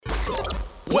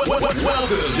Welcome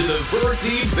to the First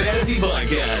Seed Fantasy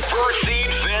Podcast. First Seed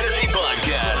Fantasy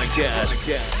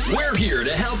Podcast. We're here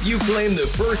to help you claim the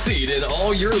first seed in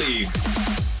all your leagues.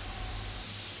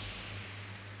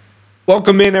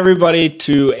 Welcome in, everybody,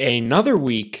 to another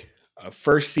week of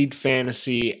First Seed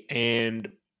Fantasy. And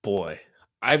boy,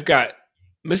 I've got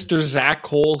Mr. Zach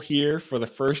Cole here for the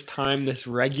first time this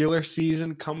regular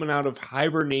season, coming out of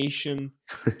hibernation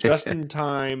just in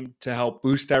time to help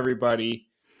boost everybody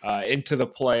into the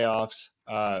playoffs.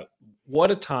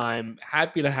 What a time.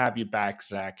 Happy to have you back,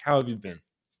 Zach. How have you been?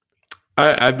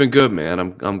 I've been good, man.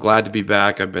 I'm glad to be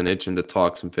back. I've been itching to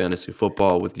talk some fantasy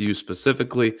football with you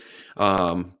specifically.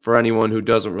 For anyone who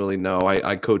doesn't really know,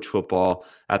 I coach football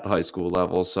at the high school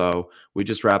level. So we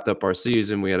just wrapped up our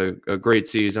season. We had a great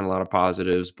season, a lot of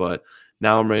positives, but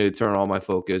now I'm ready to turn all my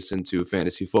focus into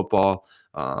fantasy football.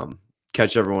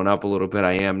 Catch everyone up a little bit.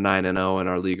 I am 9-0 in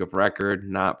our league of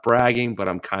record. Not bragging, but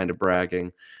I'm kind of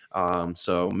bragging.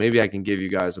 So maybe I can give you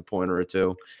guys a pointer or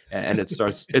two. And it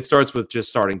starts with just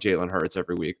starting Jalen Hurts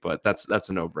every week, but that's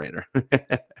a no-brainer.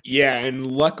 Yeah, and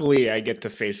luckily I get to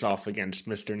face off against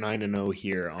Mr. 9-0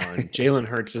 here on Jalen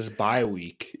Hurts' bye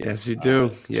week. Yes, you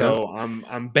do. So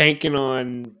I'm banking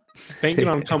on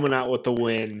coming out with the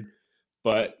win,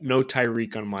 but no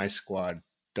Tyreek on my squad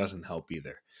doesn't help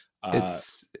either.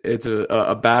 It's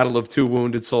a battle of two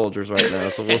wounded soldiers right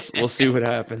now, so we'll see what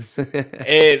happens.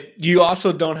 You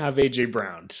also don't have AJ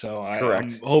Brown, so I'm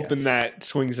hoping that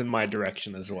swings in my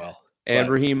direction as well.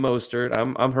 And Raheem Mostert,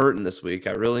 I'm hurting this week.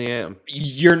 I really am.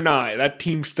 You're not. That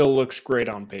team still looks great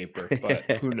on paper, but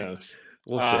who knows?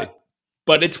 We'll see.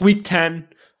 But it's week 10,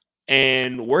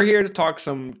 and we're here to talk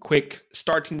some quick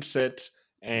starts and sits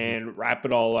and wrap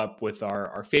it all up with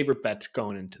our favorite bets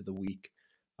going into the week.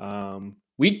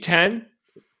 Week 10,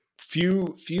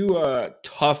 few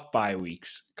tough bye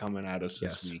weeks coming at us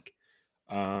this week.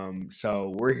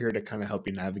 So we're here to kind of help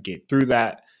you navigate through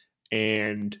that.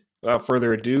 And without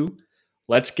further ado,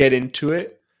 let's get into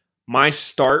it. My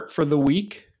start for the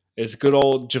week is good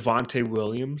old Javonte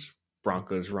Williams,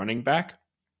 Broncos running back,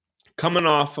 coming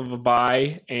off of a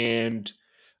bye. And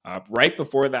right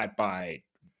before that bye,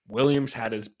 Williams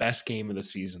had his best game of the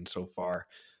season so far,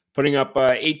 putting up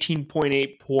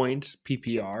 18.8 points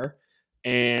PPR,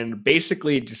 and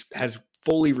basically just has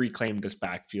fully reclaimed this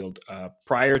backfield.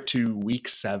 Prior to week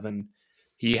 7,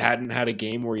 he hadn't had a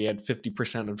game where he had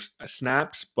 50% of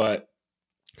snaps, but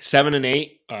 7 and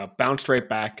 8 bounced right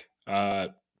back,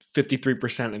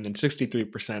 53% and then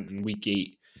 63% in week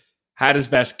 8. Had his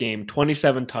best game,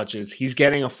 27 touches. He's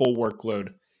getting a full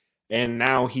workload, and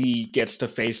now he gets to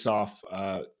face off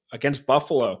against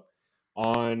Buffalo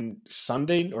on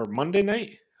Sunday or Monday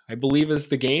night, I believe, is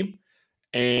the game.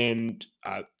 And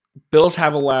Bills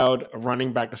have allowed a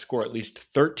running back to score at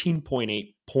least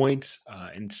 13.8 points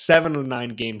in 7 of 9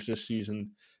 games this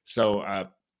season. So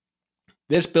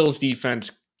this Bills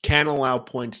defense can allow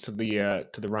points to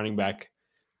the running back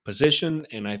position,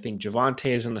 and I think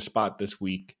Javonte is in a spot this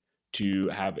week to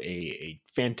have a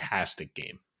fantastic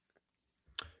game.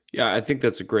 Yeah, I think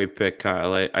that's a great pick,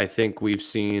 Kyle. I think we've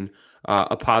seen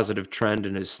a positive trend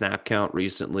in his snap count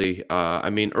recently.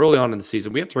 Early on in the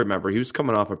season, we have to remember he was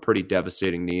coming off a pretty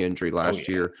devastating knee injury last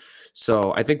year.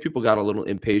 So I think people got a little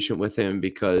impatient with him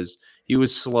because he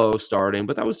was slow starting,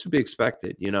 but that was to be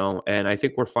expected, and I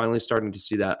think we're finally starting to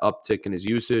see that uptick in his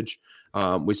usage.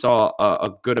 We saw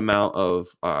a good amount of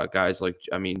guys like,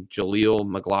 Jaleel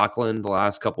McLaughlin the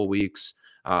last couple weeks,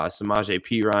 Samaje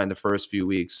Perine the first few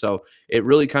weeks. So it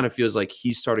really kind of feels like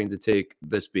he's starting to take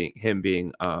this being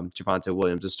Javonte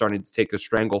Williams is starting to take a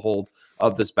stranglehold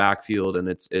of this backfield,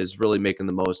 and is really making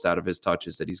the most out of his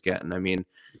touches that he's getting.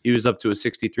 He was up to a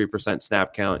 63%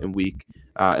 snap count in week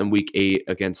 8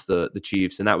 against the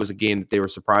Chiefs, and that was a game that they were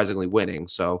surprisingly winning.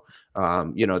 So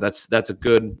that's a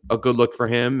good look for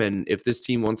him. And if this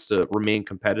team wants to remain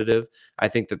competitive, I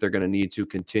think that they're going to need to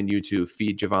continue to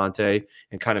feed Javonte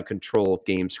and kind of control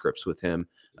game scripts with him,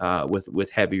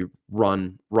 with heavy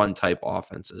run type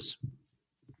offenses.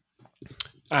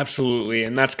 Absolutely,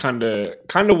 and that's kind of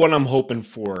what I'm hoping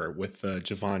for with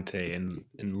Javonte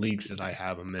in leagues that I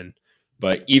have him in.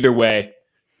 But either way,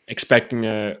 expecting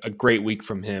a great week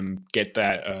from him. Get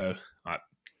that.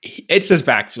 It's his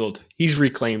backfield. He's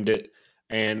reclaimed it,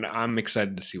 and I'm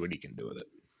excited to see what he can do with it.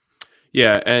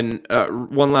 Yeah, and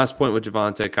one last point with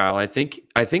Javonte, Kyle. I think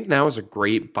now is a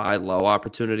great buy low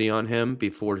opportunity on him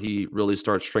before he really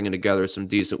starts stringing together some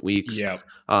decent weeks. Yeah.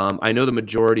 I know the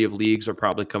majority of leagues are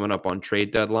probably coming up on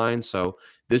trade deadline, so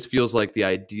this feels like the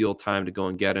ideal time to go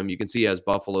and get him. You can see he has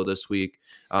Buffalo this week,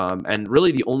 and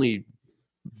really the only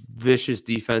vicious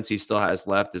defense he still has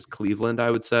left is Cleveland, I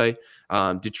would say.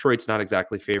 Detroit's not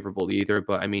exactly favorable either,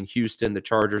 but I mean, Houston, the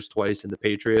Chargers twice, and the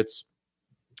Patriots.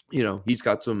 He's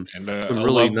got some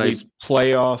really nice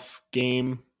playoff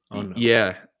game. Oh, no.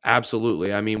 Yeah,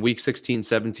 absolutely. I mean, week 16,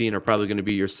 17 are probably going to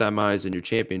be your semis and your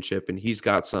championship, and he's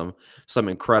got some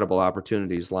incredible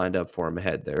opportunities lined up for him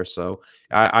ahead there. So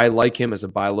I like him as a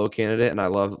buy low candidate, and I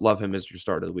love him as your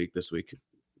start of the week this week.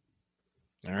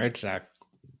 All right, Zach,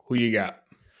 who you got?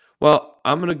 Well,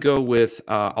 I'm going to go with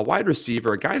a wide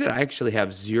receiver, a guy that I actually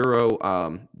have zero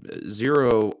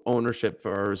ownership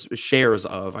or shares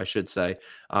of, I should say,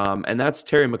 and that's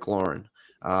Terry McLaurin,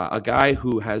 a guy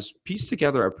who has pieced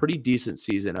together a pretty decent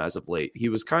season as of late. He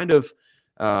was kind of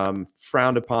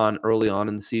frowned upon early on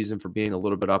in the season for being a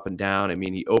little bit up and down. I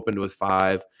mean, he opened with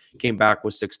 5, came back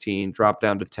with 16, dropped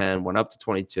down to 10, went up to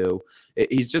 22.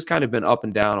 He's just kind of been up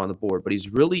and down on the board, but he's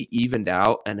really evened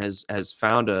out and has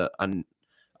found a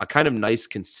kind of nice,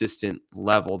 consistent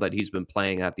level that he's been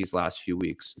playing at these last few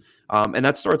weeks. And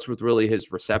that starts with really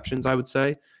his receptions, I would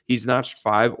say. He's notched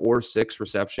 5 or 6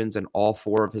 receptions in all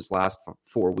 4 of his last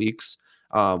 4 weeks,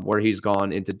 where he's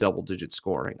gone into double-digit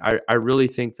scoring. I really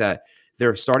think that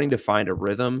they're starting to find a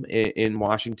rhythm in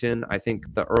Washington. I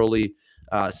think the early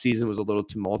season was a little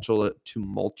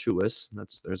tumultuous.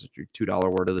 There's your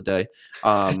 $2 word of the day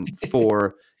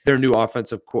for their new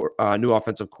offensive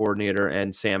coordinator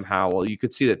and Sam Howell. You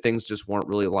could see that things just weren't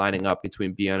really lining up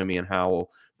between Bieniemy and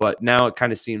Howell. But now it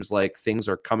kind of seems like things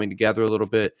are coming together a little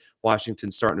bit.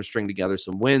 Washington's starting to string together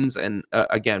some wins. And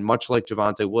again, much like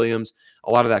Javonte Williams,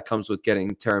 a lot of that comes with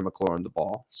getting Terry McLaurin the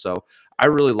ball. So I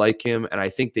really like him, and I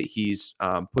think that he's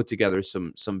put together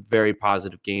some very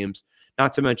positive games.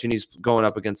 Not to mention he's going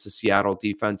up against the Seattle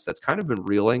defense that's kind of been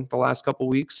reeling the last couple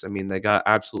weeks. I mean, they got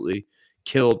absolutely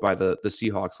killed by the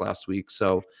Seahawks last week.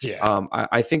 So yeah.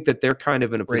 I think that they're kind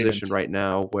of in a position right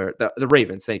now where the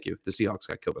Ravens, thank you. The Seahawks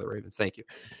got killed by the Ravens. Thank you.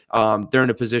 They're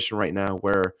in a position right now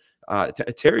where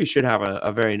Terry should have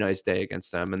a very nice day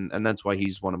against them. And that's why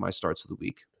he's one of my starts of the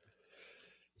week.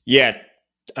 Yeah.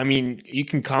 I mean, you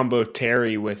can combo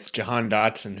Terry with Jahan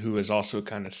Dotson, who has also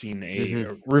kind of seen a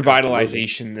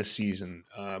revitalization this season,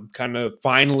 kind of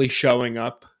finally showing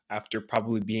up after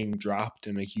probably being dropped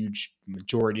in a huge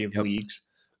majority of leagues.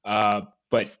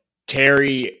 But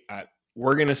Terry,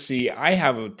 we're going to see. I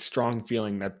have a strong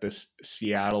feeling that this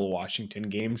Seattle-Washington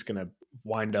game is going to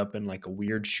wind up in like a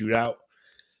weird shootout.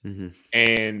 Mm-hmm.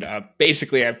 And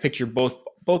basically, I picture both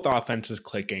offenses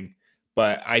clicking.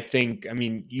 But I think, I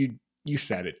mean, you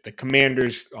said it. The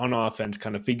Commanders on offense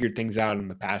kind of figured things out in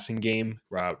the passing game.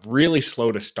 Really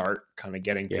slow to start, kind of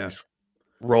getting things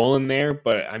rolling there.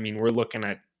 But, I mean, we're looking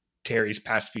at Terry's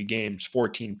past few games,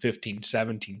 14, 15,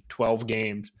 17, 12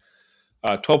 games,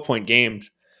 12-point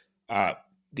games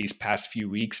these past few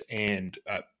weeks, and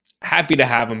happy to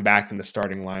have him back in the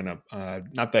starting lineup.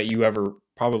 Not that you ever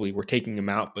probably were taking him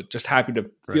out, but just happy to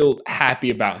feel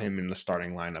happy about him in the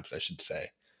starting lineups, I should say.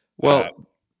 Well,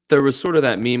 there was sort of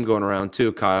that meme going around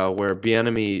too, Kyle, where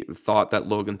Bieniemy thought that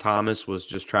Logan Thomas was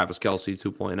just Travis Kelce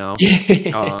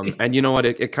 2.0. And you know what?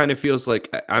 It kind of feels like,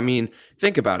 I mean,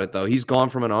 think about it, though. He's gone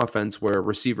from an offense where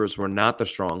receivers were not the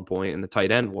strong point and the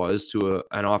tight end was to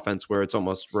an offense where it's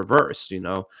almost reversed,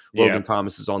 Logan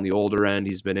Thomas is on the older end.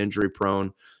 He's been injury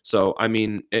prone. So, I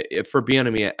mean, for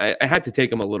Bieniemy, I had to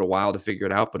take him a little while to figure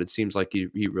it out, but it seems like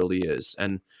he really is.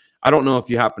 And I don't know if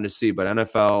you happen to see, but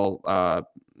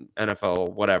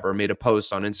NFL whatever made a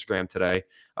post on Instagram today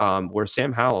where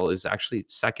Sam Howell is actually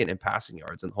second in passing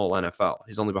yards in the whole NFL.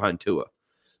 He's only behind Tua.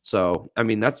 So, I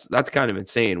mean, that's kind of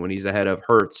insane when he's ahead of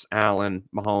Hurts, Allen,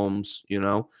 Mahomes,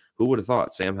 who would have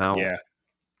thought Sam Howell? Yeah.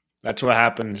 That's what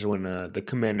happens when the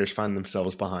Commanders find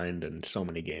themselves behind in so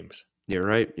many games. You're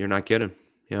right. You're not kidding.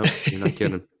 Yep, you're not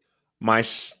kidding. My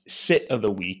sit of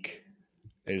the week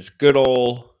is good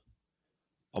old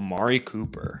Amari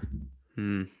Cooper.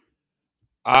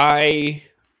 I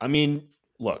mean,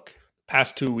 look,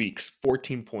 past 2 weeks,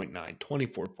 14.9,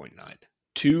 24.9,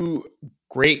 2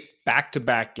 great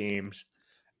back-to-back games,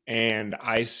 and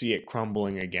I see it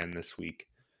crumbling again this week.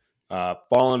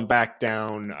 Falling back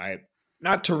down,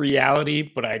 not to reality,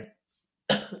 but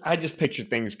I just picture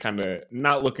things kind of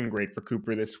not looking great for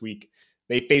Cooper this week.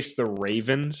 They faced the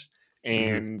Ravens,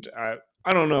 and I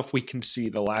don't know if we can see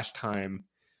the last time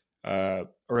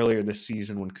earlier this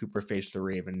season when Cooper faced the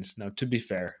Ravens. Now, to be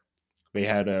fair, they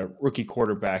had a rookie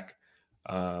quarterback,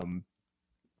 Thompson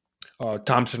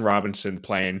Robinson,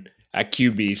 playing at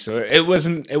QB, so it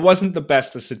wasn't the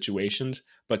best of situations.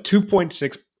 But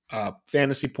 2.6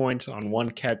 fantasy points on 1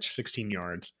 catch, 16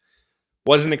 yards,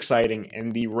 wasn't exciting.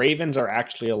 And the Ravens are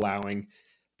actually allowing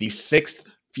the 6th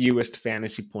fewest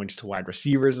fantasy points to wide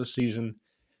receivers this season,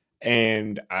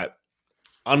 and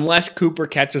unless Cooper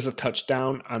catches a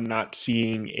touchdown, I'm not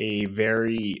seeing a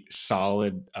very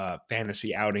solid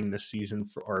fantasy outing this season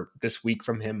or this week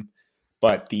from him.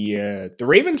 But the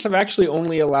Ravens have actually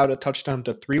only allowed a touchdown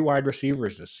to 3 wide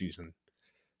receivers this season.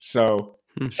 So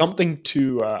something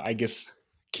to, I guess,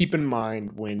 keep in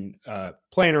mind when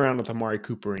playing around with Amari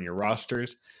Cooper in your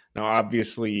rosters. Now,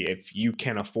 obviously, if you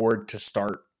can't afford to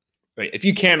sit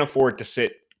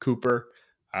Cooper,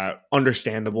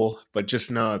 understandable. But just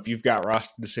know if you've got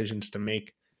roster decisions to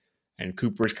make and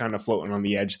Cooper's kind of floating on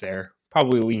the edge there,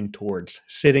 probably lean towards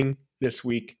sitting this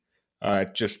week.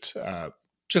 Just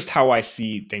how I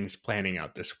see things planning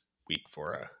out this week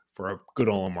for a good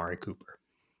old Amari Cooper.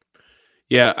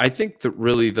 Yeah, I think that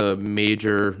really the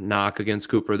major knock against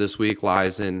Cooper this week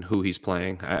lies in who he's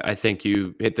playing. I think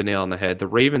you hit the nail on the head. The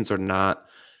Ravens are not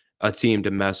a team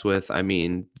to mess with. I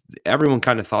mean, everyone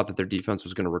kind of thought that their defense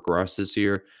was going to regress this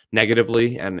year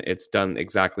negatively, and it's done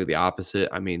exactly the opposite.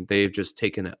 I mean, they've just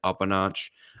taken it up a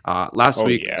notch. Last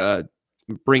week,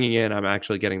 bringing in, I'm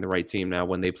actually getting the right team now.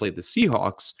 When they played the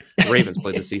Seahawks, the Ravens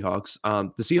played the Seahawks.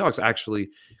 The Seahawks actually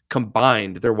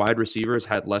combined, their wide receivers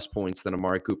had less points than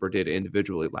Amari Cooper did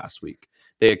individually last week.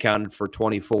 They accounted for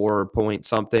 24 point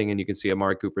something, and you can see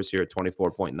Amari Cooper's here at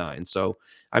 24.9. So,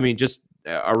 I mean, just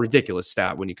a ridiculous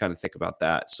stat when you kind of think about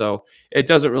that. So it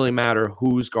doesn't really matter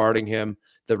who's guarding him.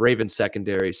 The Ravens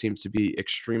secondary seems to be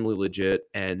extremely legit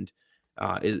and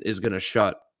is going to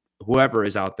shut whoever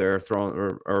is out there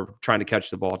throwing or trying to catch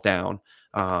the ball down.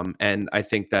 And I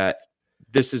think that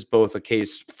this is both a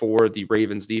case for the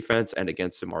Ravens defense and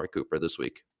against Amari Cooper this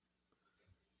week.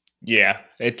 Yeah,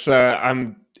 it's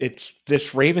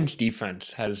this Ravens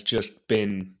defense has just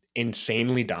been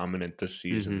insanely dominant this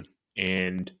season.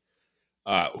 And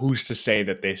who's to say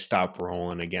that they stop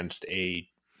rolling against a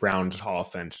Browns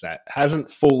offense that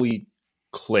hasn't fully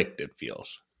clicked, it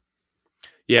feels.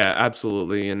 Yeah,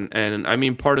 absolutely. And I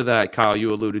mean, part of that, Kyle, you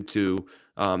alluded to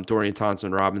Dorian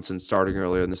Thompson-Robinson starting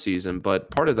earlier in the season, but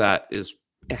part of that is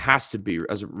it has to be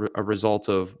as a result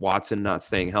of Watson not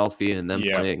staying healthy and then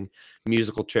playing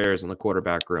musical chairs in the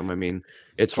quarterback room. I mean,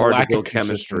 it's hard to build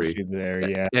chemistry there.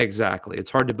 Yeah, exactly.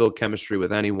 It's hard to build chemistry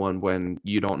with anyone when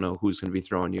you don't know who's going to be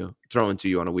throwing to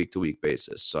you on a week-to-week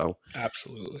basis. So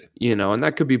absolutely, and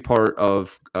that could be part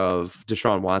of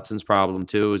Deshaun Watson's problem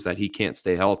too, is that he can't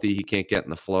stay healthy. He can't get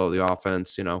in the flow of the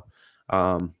offense,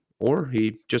 or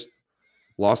he just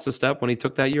lost a step when he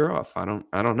took that year off. I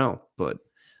don't know, but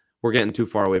we're getting too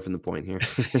far away from the point here.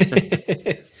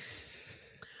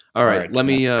 All right, let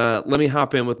me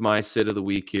hop in with my sit of the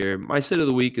week here. My sit of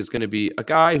the week is going to be a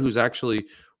guy who's actually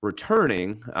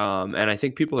returning, and I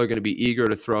think people are going to be eager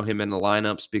to throw him in the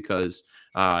lineups because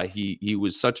he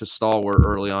was such a stalwart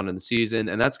early on in the season,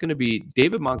 and that's going to be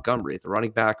David Montgomery, the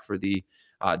running back for the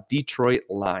Detroit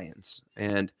Lions.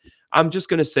 And I'm just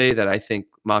going to say that I think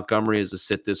Montgomery is a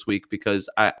sit this week because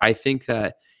I think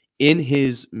that in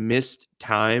his missed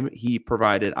time, he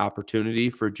provided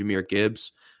opportunity for Jahmyr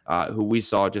Gibbs, who we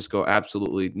saw just go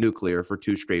absolutely nuclear for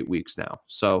 2 straight weeks now.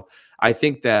 So I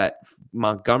think that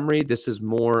Montgomery, this is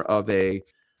more of a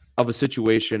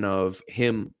situation of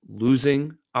him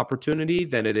losing opportunity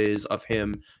than it is of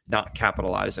him not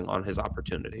capitalizing on his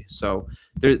opportunity. So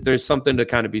there's something to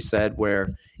kind of be said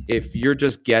where if you're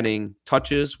just getting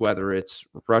touches, whether it's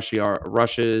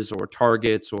rushes or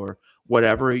targets or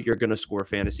whatever, you're going to score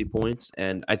fantasy points.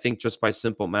 And I think just by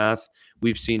simple math,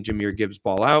 we've seen Jahmyr Gibbs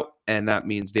ball out, and that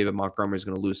means David Montgomery is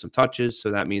going to lose some touches. So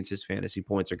that means his fantasy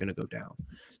points are going to go down.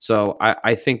 So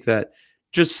I think that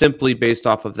just simply based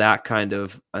off of that kind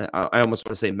of, I almost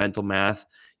want to say mental math,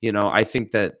 I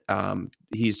think that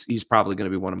he's probably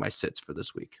going to be one of my sits for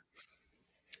this week.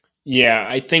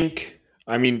 Yeah,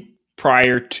 I mean,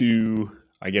 prior to,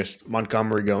 I guess,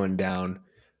 Montgomery going down,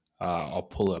 I'll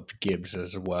pull up Gibbs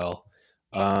as well.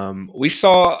 We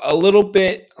saw a little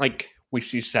bit, we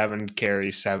see 7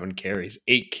 carries,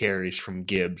 8 carries from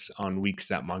Gibbs on weeks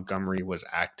that Montgomery was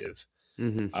active,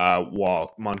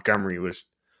 while Montgomery was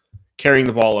carrying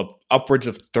the ball upwards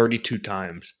of 32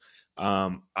 times.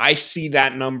 I see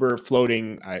that number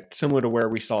floating similar to where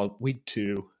we saw week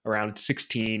 2, around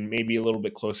 16, maybe a little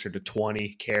bit closer to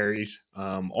 20 carries.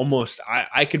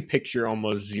 I could picture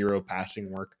almost 0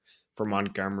 passing work for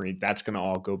Montgomery. That's going to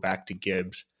all go back to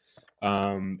Gibbs.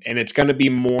 And it's going to be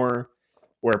more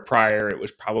where prior it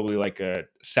was probably like a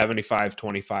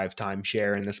 75-25 time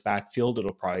share in this backfield.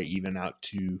 It'll probably even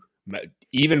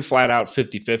flat out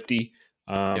 50-50.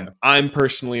 I'm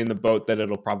personally in the boat that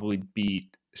it'll probably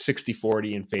be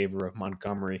 60-40 in favor of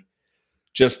Montgomery.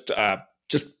 Just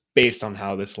based on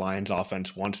how this Lions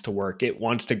offense wants to work. It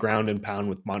wants to ground and pound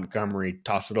with Montgomery,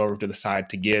 toss it over to the side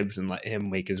to Gibbs and let him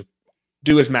make his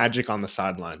do his magic on the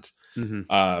sidelines.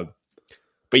 Mm-hmm.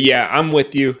 But yeah, I'm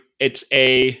with you. It's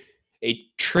a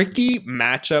tricky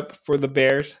matchup for the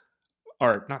Bears,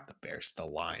 or not the Bears, the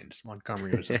Lions.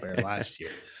 Montgomery was a Bear last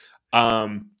year.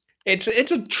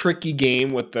 It's a tricky game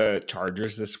with the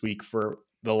Chargers this week for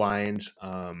the Lions.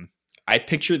 I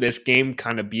picture this game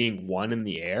kind of being won in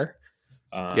the air.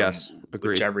 Yes,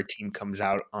 agreed. Whichever team comes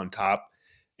out on top.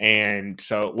 And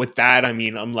so with that, I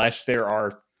mean, unless there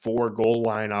are 4 goal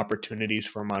line opportunities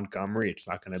for Montgomery, it's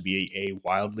not going to be a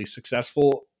wildly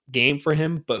successful game for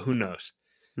him, but who knows?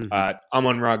 Mm-hmm.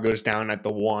 Amon-Ra goes down at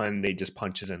the 1. They just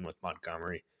punch it in with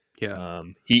Montgomery. Yeah.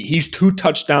 He's 2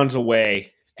 touchdowns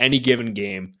away any given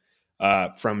game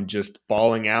from just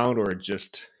balling out or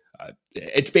just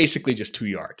it's basically just 2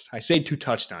 yards. I say 2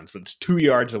 touchdowns, but it's 2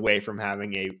 yards away from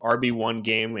having a RB1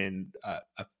 game and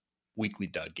a weekly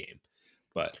dud game.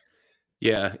 But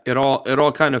yeah, it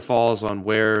all kind of falls on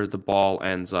where the ball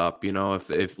ends up. You know,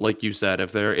 if like you said,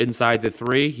 if they're inside the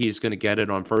 3, he's going to get it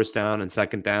on first down and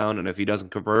second down, and if he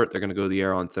doesn't convert, they're going to go to the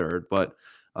air on third. But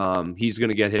he's going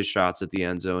to get his shots at the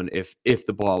end zone if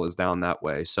the ball is down that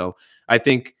way. So I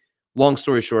think, long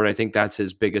story short, I think that's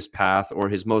his biggest path, or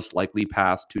his most likely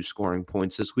path to scoring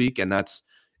points this week, and that's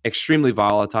extremely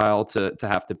volatile to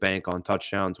have to bank on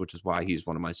touchdowns, which is why he's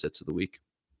one of my sits of the week.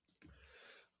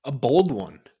 A bold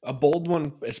one,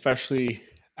 especially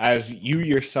as you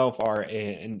yourself are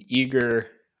an eager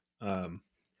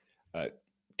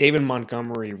David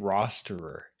Montgomery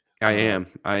rosterer. I am.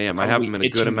 I have him in a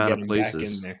good amount of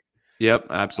places. Yep,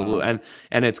 absolutely.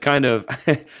 And it's kind of,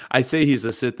 I say he's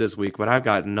a sit this week, but I've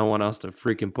got no one else to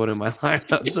freaking put in my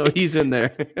lineup, so he's in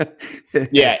there.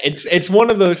 Yeah, it's one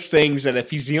of those things that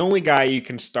if he's the only guy you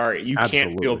can start, you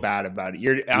can't feel bad about it.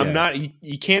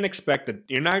 You can't expect that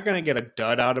you're not going to get a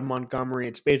dud out of Montgomery.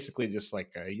 It's basically just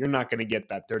like you're not going to get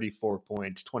that 34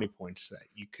 points, 20 points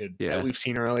that we've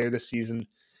seen earlier this season.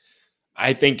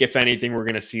 I think if anything, we're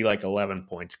going to see like 11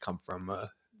 points come from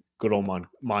good old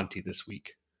Monty this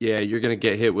week. Yeah, you're going to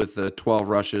get hit with the 12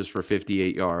 rushes for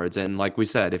 58 yards. And like we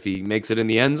said, if he makes it in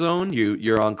the end zone,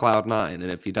 you're on cloud 9.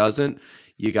 And if he doesn't,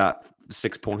 you got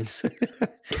 6 points.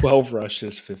 12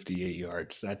 rushes, 58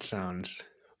 yards. That sounds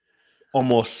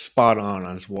almost spot on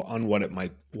what it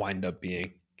might wind up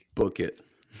being. Book it.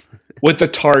 With the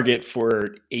target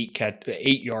for 8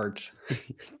 yards.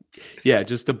 Yeah,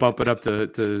 just to bump it up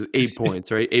to 8 points,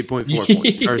 right? 8.4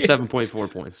 points or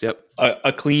 7.4 points. Yep.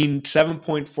 A clean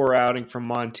 7.4 outing from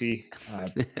Monty.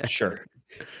 Sure.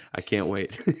 I can't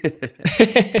wait.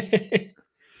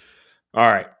 All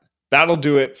right. That'll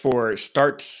do it for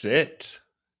Start Sit.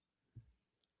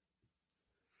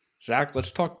 Zach,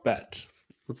 let's talk bets.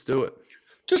 Let's do it.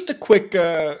 Just a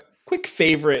quick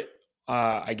favorite,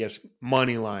 I guess,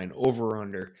 money line, over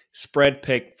under, spread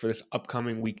pick for this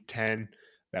upcoming week 10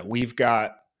 that we've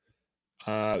got.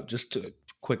 Just a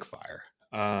quick fire.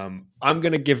 I'm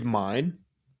going to give mine.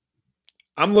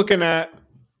 I'm looking at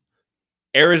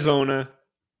Arizona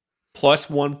plus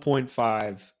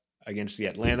 1.5 against the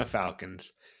Atlanta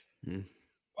Falcons.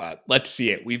 Let's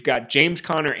see it. We've got James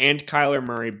Conner and Kyler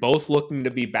Murray both looking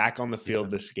to be back on the field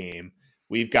this game.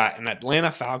 We've got an Atlanta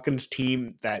Falcons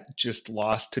team that just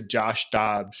lost to Josh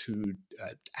Dobbs, who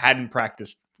hadn't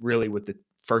practiced really with the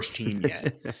first team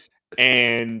yet.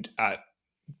 And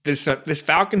this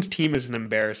Falcons team is an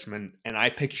embarrassment, and I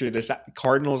picture this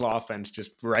Cardinals offense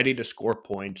just ready to score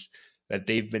points that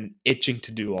they've been itching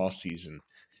to do all season.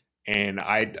 And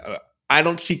I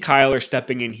don't see Kyler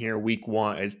stepping in here week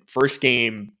 1, first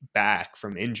game back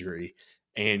from injury,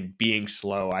 and being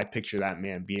slow. I picture that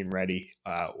man being ready,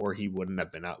 or he wouldn't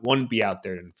be out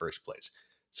there in the first place.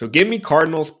 So give me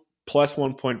Cardinals plus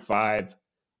 1.5.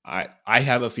 I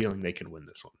have a feeling they can win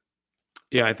this one.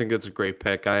 Yeah, I think it's a great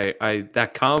pick. I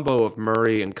that combo of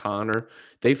Murray and Connor,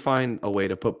 they find a way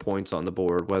to put points on the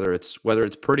board, whether it's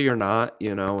pretty or not,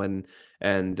 you know,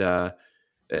 and the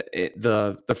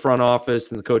front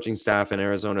office and the coaching staff in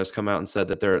Arizona has come out and said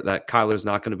that that Kyler's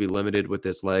not going to be limited with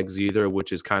his legs either,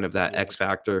 which is kind of that X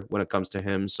factor when it comes to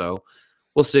him. So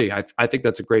we'll see. I think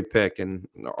that's a great pick, and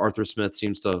Arthur Smith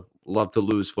seems to love to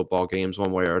lose football games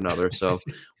one way or another. So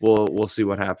we'll see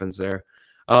what happens there.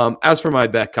 As for my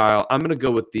bet, Kyle, I'm going to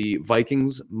go with the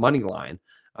Vikings money line.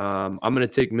 I'm going to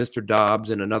take Mr. Dobbs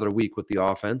in another week with the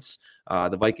offense.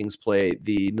 The Vikings play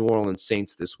the New Orleans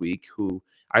Saints this week, who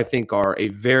I think are a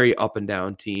very up and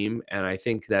down team. And I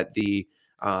think that the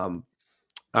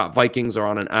Vikings are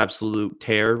on an absolute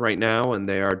tear right now, and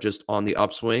they are just on the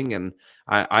upswing. And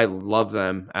I love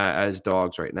them as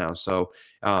dogs right now. So,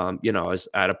 as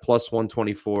at a plus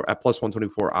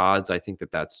 124 odds, I think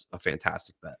that's a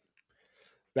fantastic bet.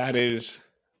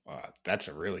 That's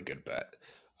a really good bet.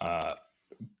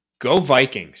 Go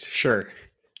Vikings, sure.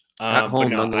 At home,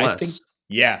 nonetheless.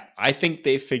 I think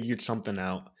they figured something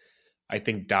out. I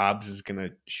think Dobbs is going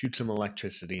to shoot some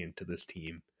electricity into this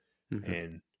team. Mm-hmm.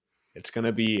 And it's going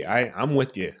to be, I'm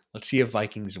with you. Let's see if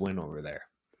Vikings win over there.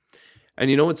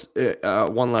 And you know what's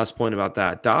one last point about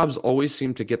that? Dobbs always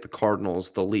seemed to get the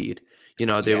Cardinals the lead.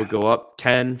 They would go up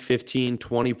 10, 15,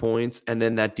 20 points, and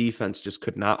then that defense just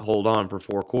could not hold on for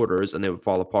 4 quarters, and they would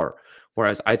fall apart.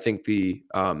 Whereas I think the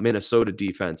Minnesota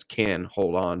defense can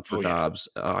hold on for Dobbs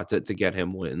to get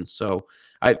him wins. So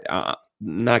I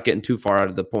not getting too far out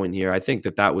of the point here. I think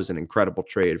that was an incredible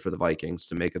trade for the Vikings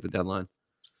to make at the deadline.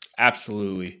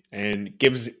 Absolutely. And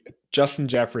gives Justin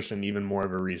Jefferson even more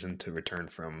of a reason to return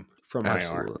from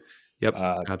IR. Yep,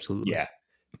 absolutely.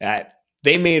 Yeah.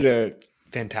 They made a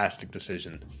fantastic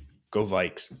decision. Go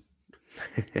Vikes.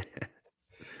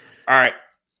 All right.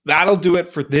 That'll do it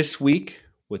for this week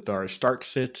with our start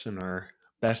sits and our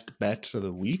best bets of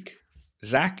the week.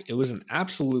 Zach, it was an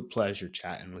absolute pleasure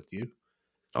chatting with you.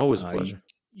 Always a pleasure.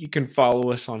 You can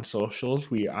follow us on socials.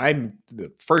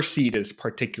 The First Seed is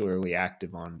particularly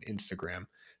active on Instagram.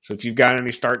 So if you've got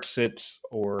any start sits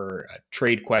or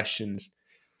trade questions,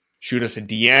 shoot us a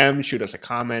DM, shoot us a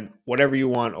comment, whatever you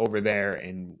want over there,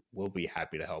 and we'll be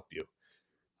happy to help you.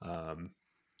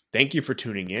 Thank you for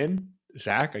tuning in.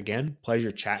 Zach, again,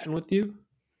 pleasure chatting with you.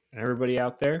 And everybody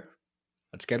out there,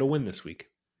 let's get a win this week.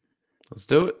 Let's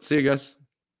do it. See you guys.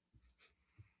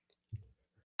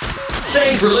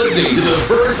 Thanks for listening to the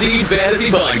First Seed Fantasy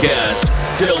Podcast.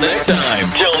 Till next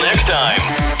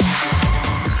time.